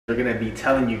We're gonna be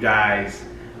telling you guys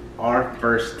our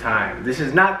first time. This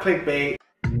is not clickbait.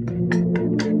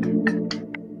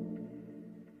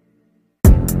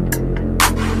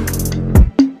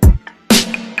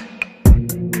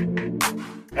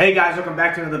 Hey guys, welcome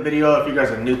back to another video. If you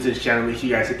guys are new to this channel, make sure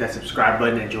you guys hit that subscribe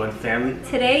button and join the family.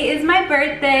 Today is my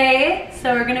birthday,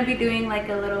 so we're gonna be doing like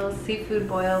a little seafood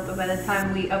boil, but by the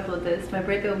time we upload this, my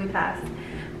birthday will be past.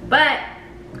 But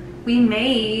we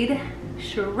made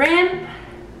shrimp,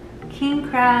 king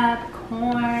crab,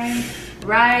 corn,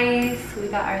 rice, we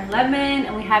got our lemon,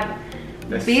 and we have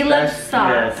BLOVE'S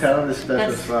sauce. Yeah, tell them the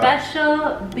special sauce. The special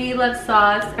BLOVE'S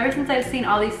sauce. Ever since I've seen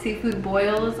all these seafood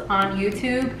boils on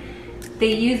YouTube,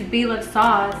 they use BLOVE'S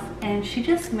sauce, and she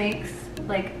just makes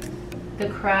like the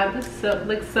crab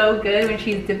look so good when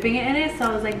she's dipping it in it. So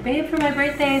I was like, babe, for my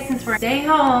birthday, since we're staying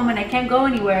home and I can't go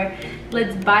anywhere,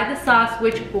 let's buy the sauce,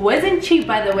 which wasn't cheap,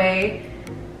 by the way.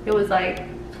 It was like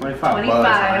 25 on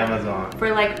Amazon for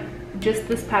like just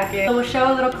this packet. So we'll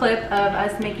show a little clip of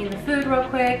us making the food real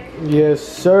quick. Yes,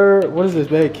 sir. What is this,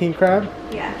 babe? King crab?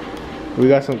 Yeah. We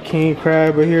got some king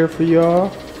crab right here for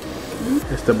y'all.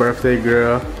 It's the birthday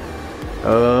girl.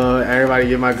 Everybody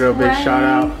give my girl a big shout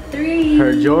out.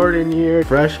 Her Jordan here.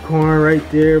 Fresh corn right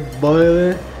there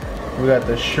boiling. We got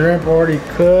the shrimp already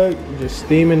cooked. We're just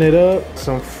steaming it up.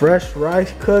 Some fresh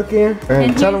rice cooking.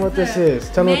 And tell them what this is.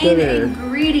 Tell them what that is. Main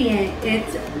ingredient,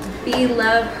 it's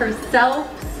BLOVE herself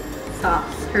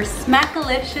sauce. Her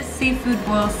SMACKALICIOUS seafood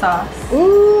boil sauce.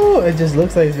 Ooh, it just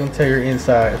looks like it's gonna tear your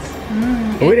insides.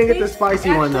 But we didn't get the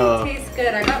spicy one though. It tastes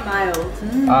good. I got mild.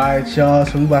 Alright, y'all,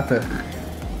 so we about to.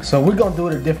 So we're gonna do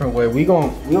it a different way. We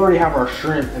already have our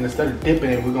shrimp, and instead of dipping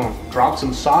it, we're gonna drop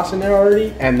some sauce in there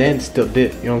already, and then still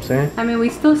dip. You know what I'm saying? I mean, we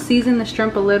still season the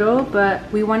shrimp a little,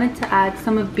 but we wanted to add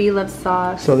some of BLOVE'S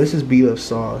sauce. So this is BLOVE'S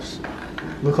sauce.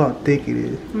 Look how thick it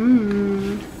is.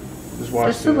 Just watch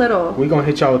Just a little. We're gonna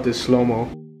hit y'all with this slow-mo.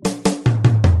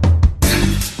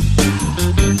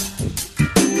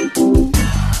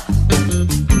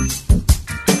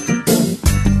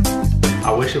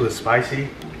 I wish it was spicy.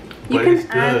 You but can it's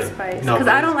add good. spice, No, because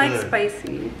I don't like good.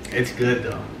 spicy. It's good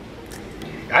though.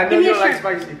 I know you don't like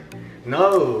spicy.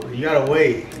 No, you gotta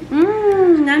wait.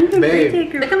 I'm your food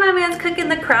taker. Look at my man's cooking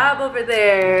the crab over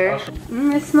there.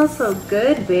 It smells so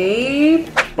good, babe.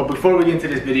 But before we get into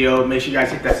this video, make sure you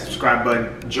guys hit that subscribe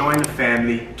button, join the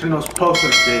family, turn those post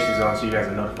notifications on so you guys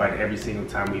are notified every single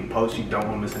time we post. You don't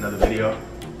want to miss another video.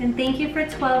 And thank you for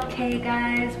 12K,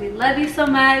 guys. We love you so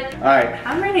much. All right.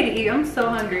 I'm ready to eat. I'm so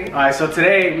hungry. All right, so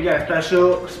today we got a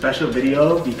special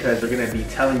video because we're gonna be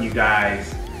telling you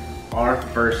guys our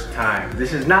first time.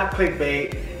 This is not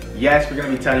clickbait. Yes, we're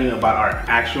gonna be telling you about our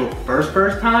actual first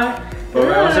time, but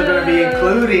we're also gonna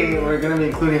be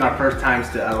including our first times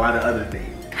to a lot of other things.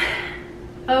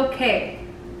 Okay,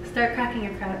 start cracking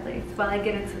your crab legs while I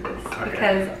get into this, okay,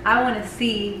 because I want to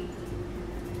see.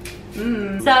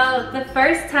 So the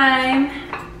first time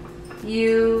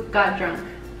you got drunk.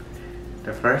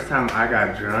 The first time I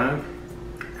got drunk.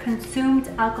 Consumed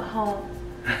alcohol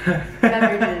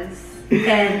beverages.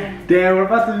 And damn, we're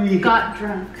about to be got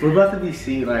drunk. We're about to be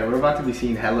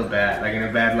seen hella bad, like in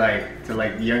a bad light to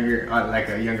like younger, like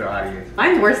a younger audience.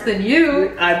 Mine's worse than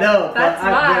you. I know. That's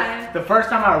why. The first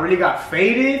time I really got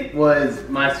faded was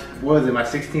my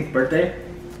 16th birthday.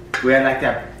 We had like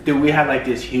that. Dude, we had like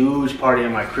this huge party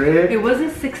in my crib. It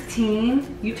wasn't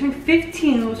 16. You turned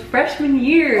 15. It was freshman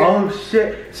year. Oh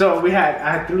shit. So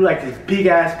I threw like this big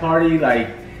ass party. Like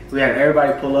we had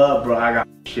everybody pull up, bro. I got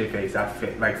shit faced. I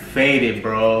like faded,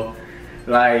 bro.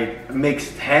 Like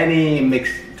mixed Henny,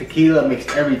 mixed tequila, mixed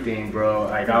everything, bro.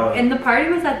 Like I was. And the party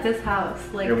was at this house.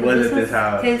 Like it was at this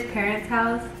house. His parents'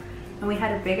 house, and we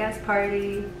had a big ass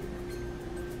party.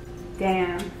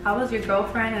 Damn, I was your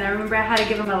girlfriend, and I remember I had to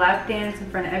give him a lap dance in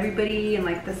front of everybody in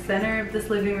like the center of this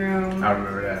living room. I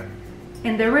remember that.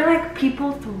 And there were like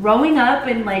people throwing up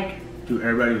in like. Dude,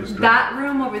 everybody was drunk. That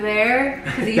room over there.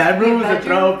 That room was a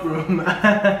throw up room.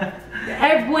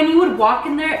 When you would walk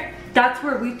in there, that's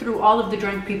where we threw all of the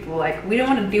drunk people. Like we didn't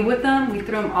want to deal with them. We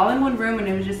threw them all in one room, and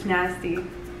it was just nasty.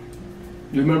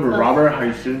 You remember Robert, how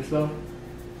he shit himself?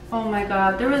 Oh my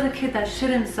god, there was a kid that shit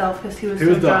himself because he was so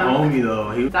drunk. He was the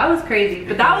homie though. That was crazy,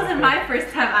 but that wasn't my first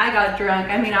time I got drunk.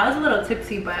 I mean, I was a little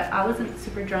tipsy, but I wasn't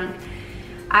super drunk.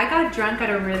 I got drunk at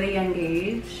a really young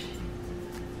age.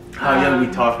 How young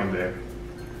we talking there?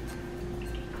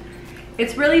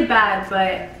 It's really bad,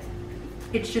 but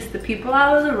it's just the people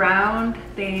I was around,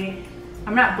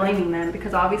 I'm not blaming them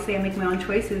because obviously I make my own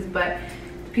choices, but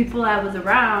the people I was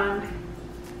around,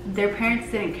 their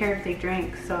parents didn't care if they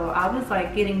drank. So I was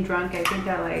like getting drunk, I think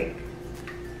at like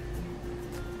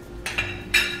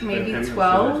maybe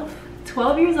 12.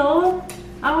 12 years old,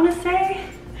 I want to say.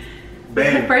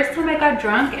 Bang. The first time I got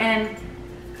drunk, and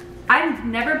I've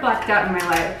never blacked out in my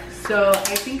life. So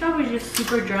I think I was just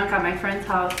super drunk at my friend's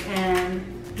house, and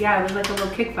yeah, it was like a little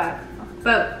kickback.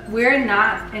 But we're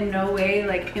not in no way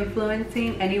like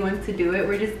influencing anyone to do it.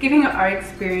 We're just giving our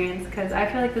experience because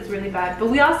I feel like it's really bad. But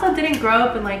we also didn't grow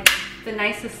up in like the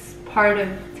nicest part of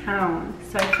town.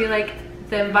 So I feel like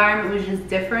the environment was just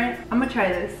different. I'm gonna try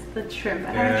this, the shrimp.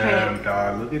 I haven't tried it.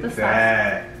 Dog, look at the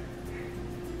that.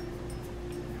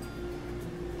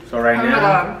 So right now. My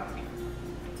God.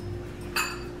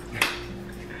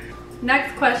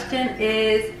 Next question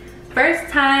is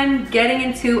first time getting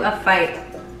into a fight.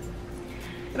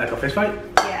 Like a fist fight?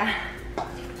 Yeah.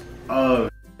 Oh.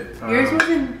 Yours was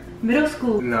in middle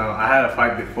school. No, I had a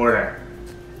fight before that.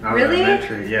 Really?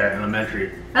 Elementary, yeah,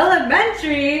 elementary.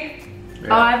 Elementary? Yeah.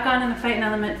 Oh, I've gone in a fight in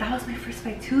elementary. That was my first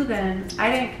fight too then. I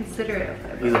didn't consider it a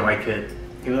fight. He's a white kid.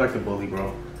 He was like the bully,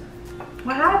 bro.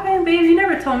 What happened, babe? You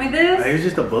never told me this. He was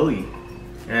just a bully.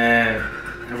 And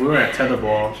we were at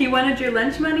tetherball. He wanted your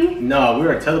lunch money? No, we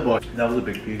were at tetherball. That was a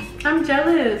big piece. I'm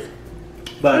jealous.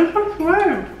 But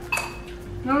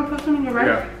You want to put something in your right?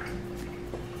 Yeah.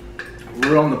 We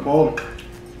were on the pole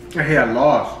and he had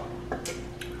lost.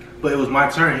 But it was my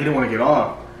turn. He didn't want to get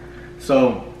off.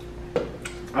 So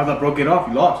I was like, bro, get off.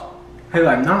 You lost. He was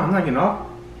like, no, I'm not getting off.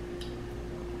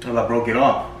 I was like, bro, get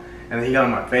off. And then he got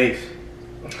on my face.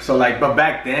 So like, but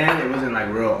back then it wasn't like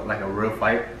a real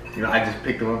fight. You know, I just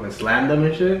picked him up and slammed him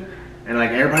and shit. And like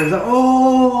everybody's like,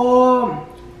 oh.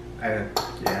 And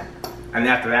yeah. And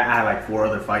after that, I had like 4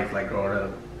 other fights like growing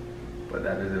up. But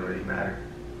that doesn't really matter.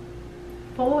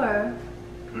 4?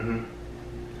 Mm-hmm.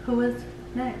 Who was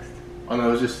next? Oh no,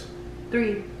 it was just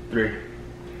 3. 3.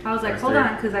 I was like, That's hold 3.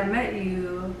 on, because I met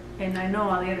you and I know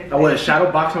all the other Oh, what, shadow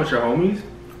boxing with your homies?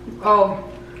 Oh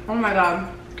my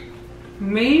god.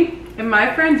 Me and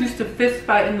my friends used to fist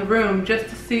fight in the room just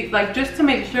to see, like, just to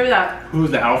make sure that...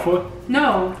 Who's the alpha?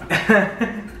 No.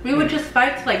 We would just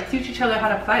fight to like teach each other how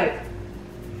to fight.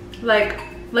 Like,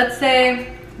 let's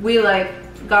say we like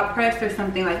got pressed or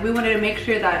something, like we wanted to make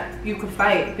sure that you could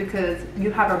fight because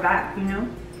you have our back, you know?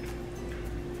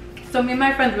 So me and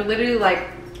my friends would literally like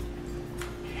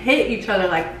hit each other,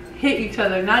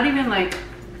 not even like,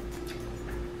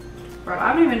 bro,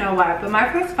 I don't even know why, but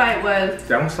my first fight was...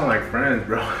 That don't sound like friends,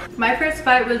 bro. My first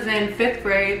fight was in 5th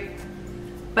grade,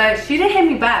 but she didn't hit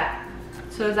me back.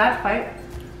 So is that a fight?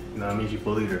 No, it means you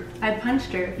bullied her. I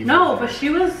punched her. No, but she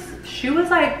was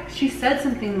like, she said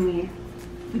something to me.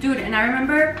 Dude, and I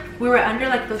remember we were under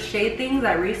like those shade things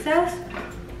at recess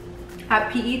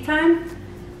at PE time,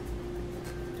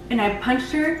 and I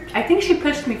punched her. I think she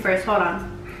pushed me first. Hold on,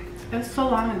 it was so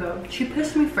long ago. She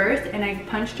pushed me first and I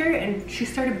punched her and she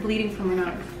started bleeding from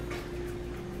her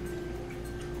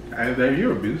nose.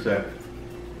 You abused that.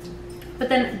 But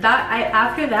then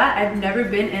after that I've never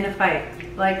been in a fight.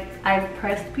 Like, I've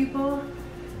pressed people.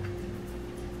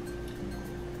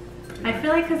 I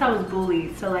feel like because I was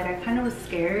bullied, so like I kind of was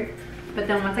scared. But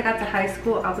then once I got to high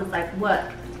school, I was like,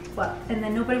 what? And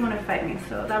then nobody wanted to fight me,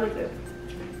 so that was it.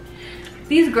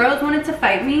 These girls wanted to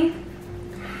fight me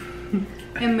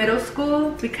in middle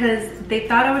school because they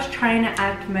thought I was trying to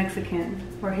act Mexican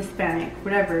or Hispanic,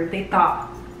 whatever they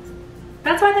thought.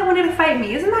 That's why they wanted to fight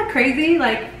me. Isn't that crazy?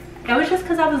 Like, it was just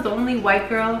because I was the only white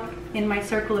girl in my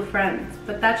circle of friends,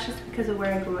 but that's just because of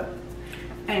where I grew up.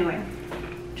 Anyway,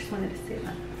 just wanted to say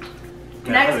that.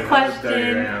 Yeah, next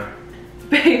question. Right,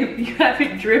 babe, you have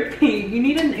it dripping. You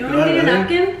need a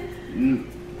napkin?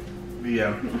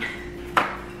 Yeah.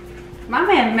 My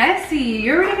man messy.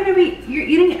 You're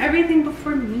eating everything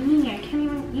before me. I can't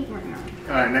even eat right now.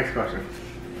 Alright, next question.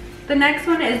 The next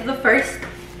one is the first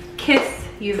kiss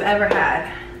you've ever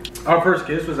had. Our first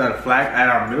kiss was at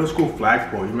our middle school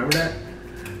flagpole. You remember that?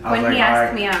 When he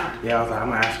asked me out. Yeah, I was like, I'm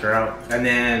gonna ask her out. And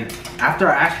then after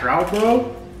I asked her out,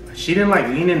 bro, she didn't like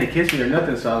lean in to kiss me or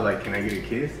nothing. So I was like, can I get a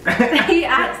kiss? He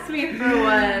asked me for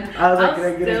one. I was like, can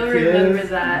I get a kiss? Still remember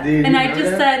that. Dude, and I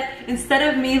just said, instead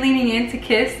of me leaning in to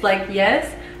kiss, like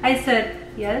yes, I said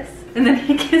yes. And then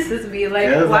he kisses me. Like,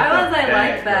 why was I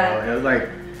like that? Bro. It was like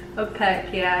a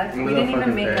peck, yeah. We didn't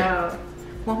even make out.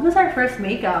 When was our first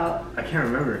make out? I can't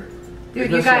remember. Dude,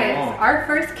 you guys, our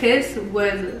first kiss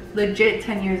was legit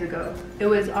 10 years ago. It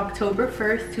was October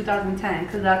 1st, 2010,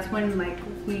 because that's when like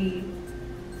we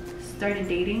started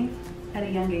dating at a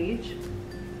young age.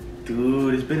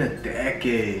 Dude, it's been a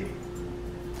decade.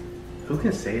 Who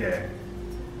can say that?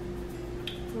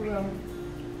 For real.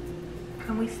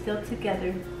 And we still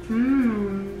together.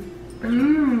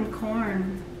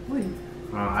 Corn. Wait.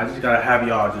 I just gotta have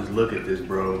y'all just look at this,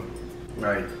 bro.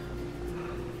 Like,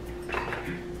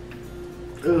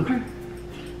 ugh.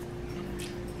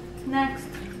 Next.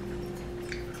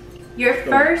 Your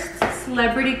first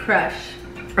celebrity crush.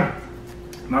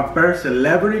 My first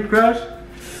celebrity crush?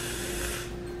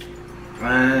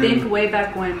 Think way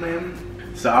back when, man.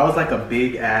 So I was like a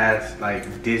big ass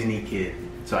like Disney kid.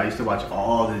 So I used to watch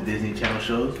all the Disney Channel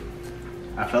shows.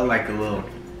 I felt like a little,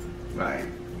 like,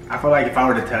 I felt like if I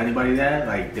were to tell anybody that,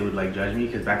 like, they would like judge me,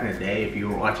 because back in the day, if you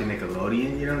were watching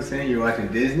Nickelodeon, you know what I'm saying? You were watching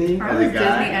Disney as a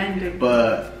guy. Disney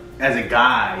but as a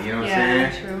guy, you know what I'm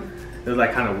saying? Yeah, true. It was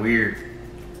like kind of weird.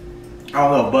 I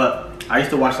don't know, but I used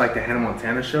to watch like the Hannah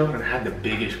Montana show, and I had the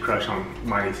biggest crush on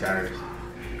Miley Cyrus.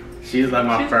 She was like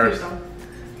my first.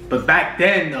 But back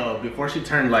then though, before she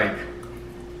turned like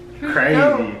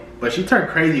crazy, but she turned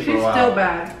crazy for a while. She's still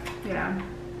bad, yeah.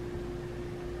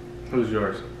 Who's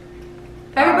yours?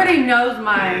 Everybody knows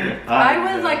mine.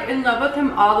 I was like in love with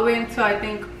him all the way until I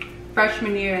think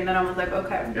freshman year, and then I was like,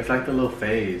 okay. It's like the little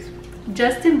phase.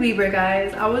 Justin Bieber,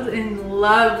 guys. I was in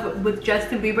love with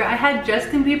Justin Bieber. I had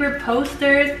Justin Bieber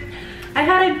posters. I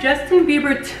had a Justin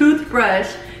Bieber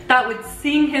toothbrush that would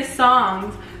sing his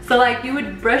songs. So like you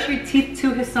would brush your teeth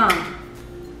to his song.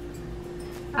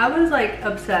 I was like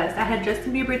obsessed. I had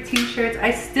Justin Bieber t-shirts. I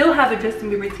still have a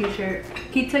Justin Bieber t-shirt.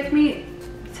 He took me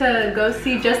to go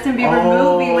see Justin Bieber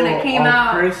movie when it came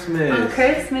out. Christmas. On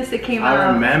Christmas it came out.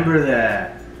 I remember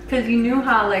that. Cause you knew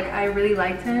how like I really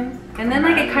liked him. And then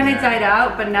like it kind of died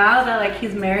out, but now that like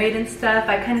he's married and stuff,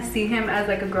 I kind of see him as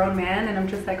like a grown man, and I'm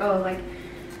just like, oh, like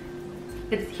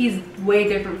he's way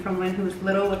different from when he was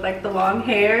little with like the long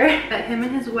hair. But him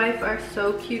and his wife are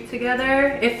so cute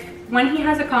together. When he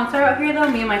has a concert out here though,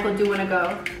 me and Michael do want to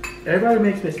go. Everybody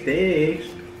makes mistakes.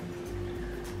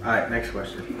 All right, next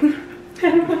question.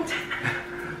 You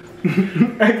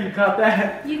caught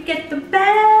that? You get the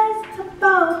best of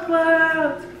both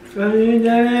worlds.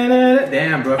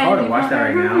 Damn, bro, if I were to watch that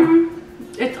right now.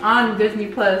 It's on Disney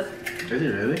Plus. Is it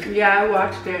really? Yeah, I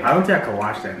watched it. I don't think I could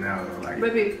watch that now though. Like,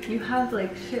 baby, you have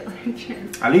like shit like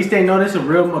chins. At least they know this is a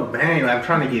real mukbang. Like, I'm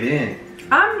trying to get in.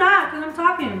 I'm not, because I'm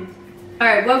talking.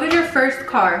 Alright, what was your first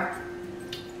car?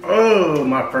 Oh,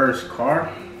 my first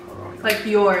car? Like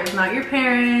yours, not your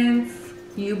parents.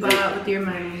 You bought with your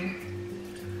money.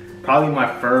 Probably my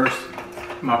first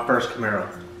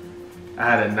Camaro. I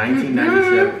had a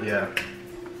 1997, yeah.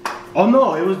 Oh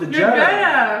no, it was the Jetta.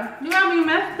 Jetta. You got me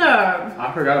messed up.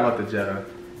 I forgot about the Jetta.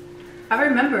 I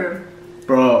remember.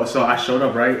 Bro, so I showed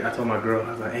up, right? I told my girl, I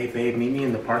was like, hey babe, meet me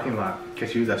in the parking lot. Cause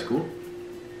she was at school.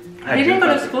 You didn't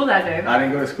go to school that day. I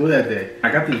didn't go to school that day. I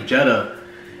got the Jetta.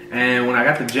 And when I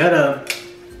got the Jetta,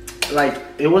 like,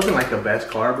 it wasn't like the best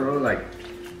car, bro. Like,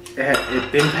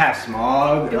 it didn't pass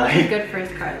smog. It wasn't good for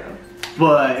his car though.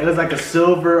 But it was like a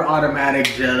silver automatic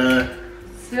Jetta.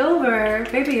 Silver?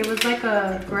 Baby, it was like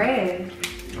a gray.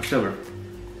 Oh, silver.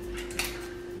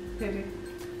 Baby.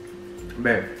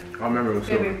 Babe, I remember it was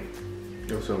silver. Baby.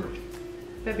 It was silver.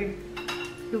 Baby.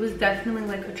 It was definitely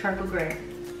like a charcoal gray.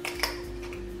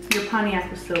 Your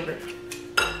Pontiac was silver. Your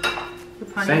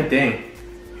Pontiac. Same thing.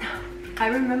 I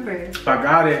remember. So I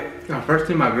got it. The first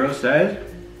thing my girl says,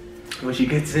 when she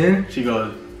gets in, she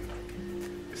goes,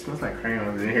 it smells like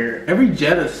crayons in here. Every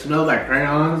Jetta smells like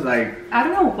crayons. Like, I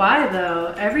don't know why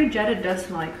though. Every Jetta does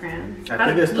smell like crayons.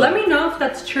 Let me know if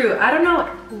that's true. I don't know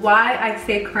why I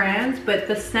say crayons, but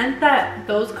the scent that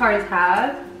those cars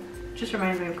have just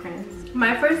reminds me of crayons.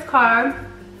 My first car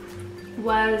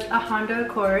was a Honda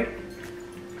Accord.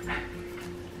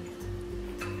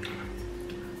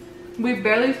 We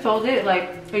barely sold it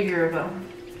like a year ago.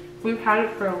 We've had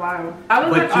it for a while. I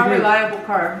was like our reliable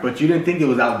car. But you didn't think it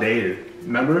was outdated,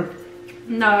 remember?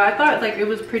 No, I thought like it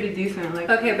was pretty decent.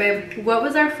 Like, okay, babe, what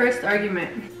was our first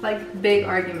argument? Like, big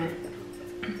argument.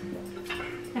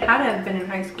 It had to have been in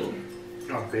high school.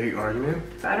 A big argument?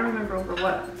 I don't remember over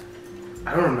what.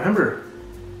 I don't remember.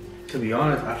 To be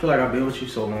honest, I feel like I've been with you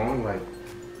so long. Like,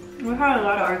 we've had a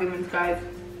lot of arguments, guys.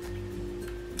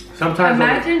 Sometimes.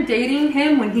 Imagine dating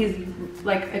him when he's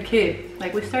like a kid.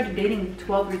 Like, we started dating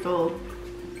 12 years old.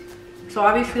 So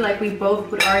obviously, like, we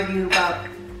both would argue about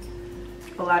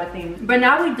a lot of things. But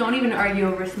now we don't even argue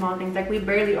over small things. Like, we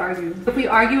barely argue. If we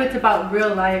argue, it's about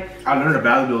real life. I learned a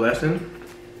valuable lesson.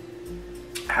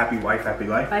 Happy wife, happy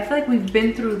life. I feel like we've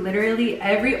been through literally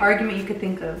every argument you could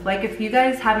think of. Like, if you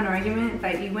guys have an argument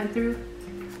that you went through,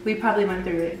 we probably went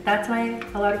through it. That's why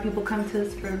a lot of people come to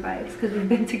us for advice, because we've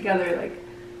been together like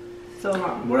so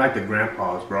long. We're like the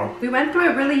grandpas, bro. We went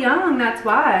through it really young, that's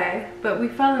why. But we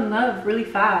fell in love really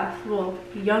fast. Well,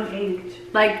 young age.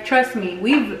 Like, trust me,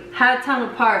 we've had time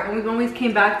apart and we've always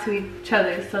came back to each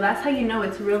other. So that's how you know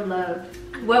it's real love.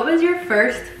 What was your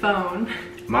first phone?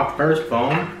 My first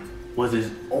phone was this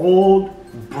old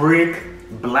brick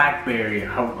Blackberry.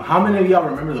 How many of y'all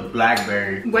remember the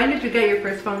Blackberry? When did you get your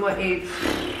first phone? What age?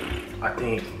 I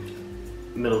think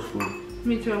middle school.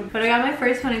 Me too. But I got my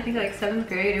first one, I think like 7th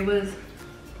grade. It was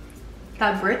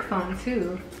that brick phone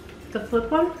too. The flip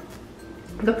one?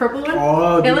 The purple one?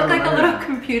 Oh, it looked like a little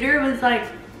computer. It was like,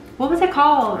 what was it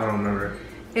called? I don't remember.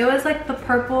 It was like the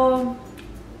purple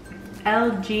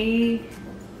LG.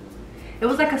 It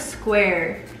was like a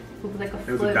square. It was like a flip.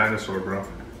 It was a dinosaur, bro.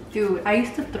 Dude, I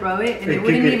used to throw it and it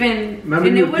wouldn't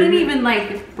even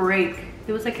like break.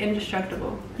 It was like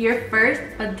indestructible. Your first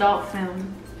adult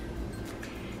film.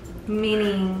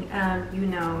 Meaning, you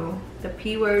know, the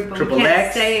P word, but we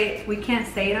can't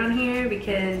say it on here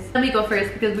because, let me go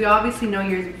first because we obviously know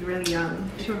yours was really young.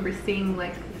 I just remember seeing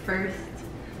like the first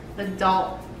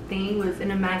adult thing was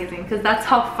in a magazine because that's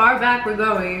how far back we're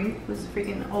going. It was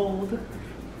freaking old.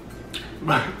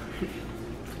 I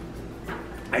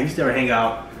used to ever hang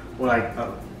out with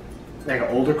like an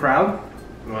older crowd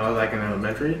when I was like in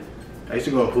elementary. I used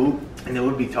to go hoop and they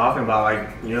would be talking about like,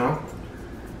 you know,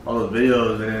 all those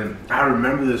videos, and I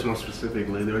remember this one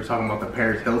specifically. They were talking about the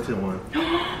Paris Hilton one.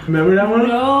 Remember that one?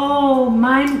 No,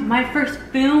 my first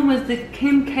film was the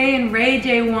Kim K and Ray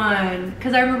J one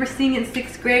because I remember seeing it in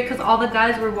 6th grade because all the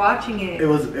guys were watching it. It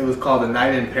was called The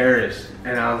Night in Paris,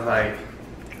 and I was like,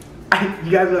 you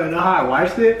guys wanna know how I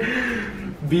watched it?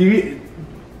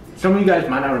 Some of you guys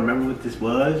might not remember what this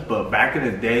was, but back in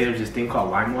the day, there was this thing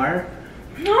called LimeWire.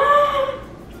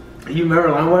 You remember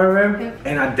LimeWire, man? Yep.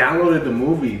 And I downloaded the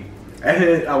movie. And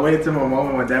then I waited till my mom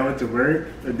and my dad went to work,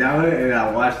 I downloaded it, and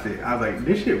I watched it. I was like,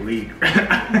 this shit weak.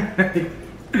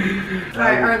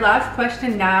 Alright, our last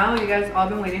question now, you guys all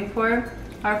been waiting for.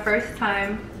 Our first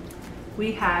time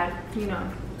we had, you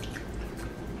know,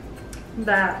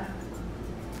 that,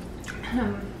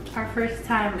 our first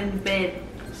time in bed.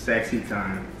 Sexy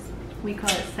time. We call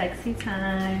it sexy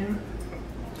time.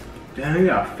 Damn, you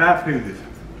got fat fingers.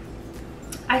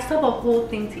 I still have a whole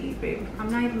thing to eat, babe. I'm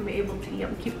not even able to eat.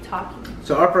 I'm keep talking.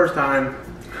 So our first time,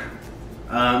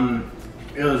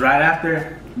 it was right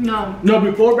after. No,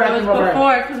 before basketball. It was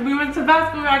before because we went to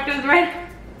basketball practice, right?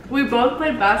 We both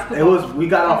played basketball. It was, we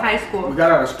got out high school. We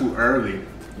got out of school early.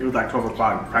 It was like 12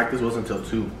 o'clock. Practice wasn't until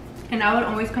 2. And I would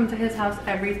always come to his house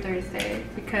every Thursday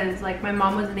because like my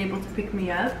mom wasn't able to pick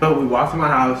me up. So we walked to my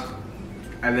house,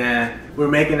 and then we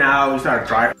were making out. We started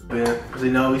driving because,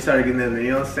 you know, we started getting in the,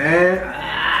 you know what I'm saying?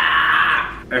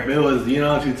 If it was, you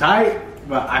know, too tight,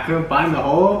 but I couldn't find the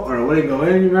hole or it wouldn't go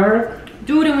in, you remember?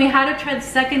 Dude, and we had to try the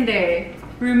second day.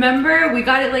 Remember? We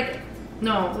got it like,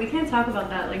 no, we can't talk about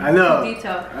that like I know. in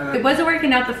detail. It wasn't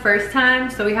working out the first time,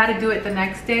 so we had to do it the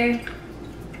next day.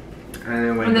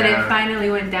 And then it finally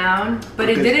went down, but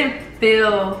it didn't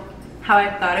feel how I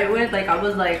thought it would. Like I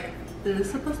was like, is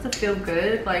this supposed to feel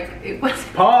good? Like it was.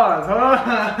 Pause,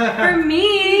 huh? For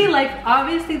me, like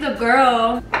obviously the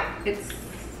girl, it's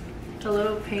a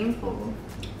little painful.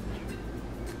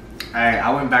 Hey,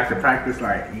 I went back to practice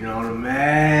like, you know,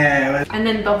 man. And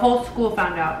then the whole school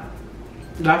found out.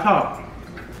 That's how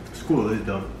school is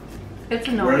though. It's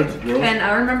annoying. And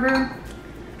I remember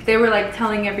they were like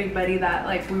telling everybody that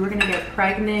like we were gonna get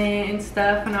pregnant and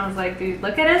stuff, and I was like, dude,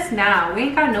 look at us now. We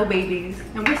ain't got no babies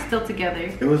and we're still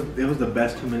together. It was the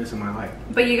best 2 minutes of my life.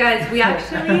 But you guys, we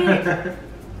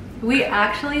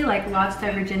actually like lost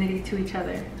our virginity to each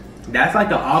other. That's like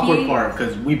the awkward part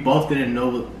because we both didn't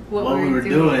know what we were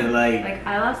doing. Like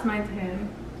I lost mine to him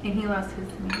and he lost his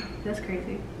to me. That's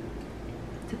crazy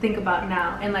to think about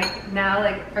now. And like now,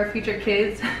 like our future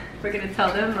kids, we're gonna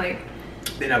tell them like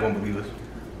they're not gonna believe us.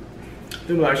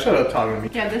 They're like, shut up talking to me.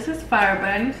 Yeah, this is fire, but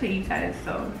I need to eat, guys.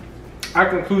 So I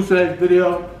conclude today's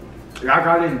video. Y'all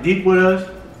got in deep with us.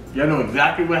 Y'all know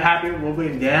exactly what happened, what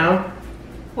went down.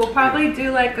 We'll probably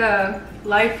do like a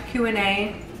live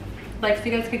Q&A, like so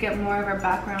you guys could get more of our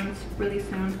backgrounds really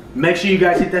soon. Make sure you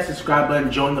guys hit that subscribe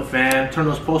button, join the fam, turn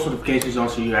those post notifications on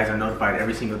so you guys are notified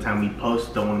every single time we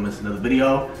post. Don't want to miss another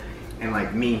video. And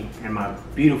like me and my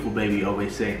beautiful baby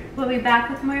always say, we'll be back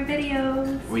with more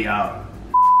videos. We out.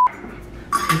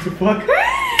 What the fuck?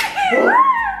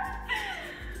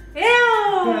 Ew!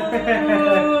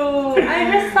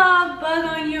 I just saw a bug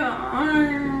on your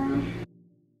arm.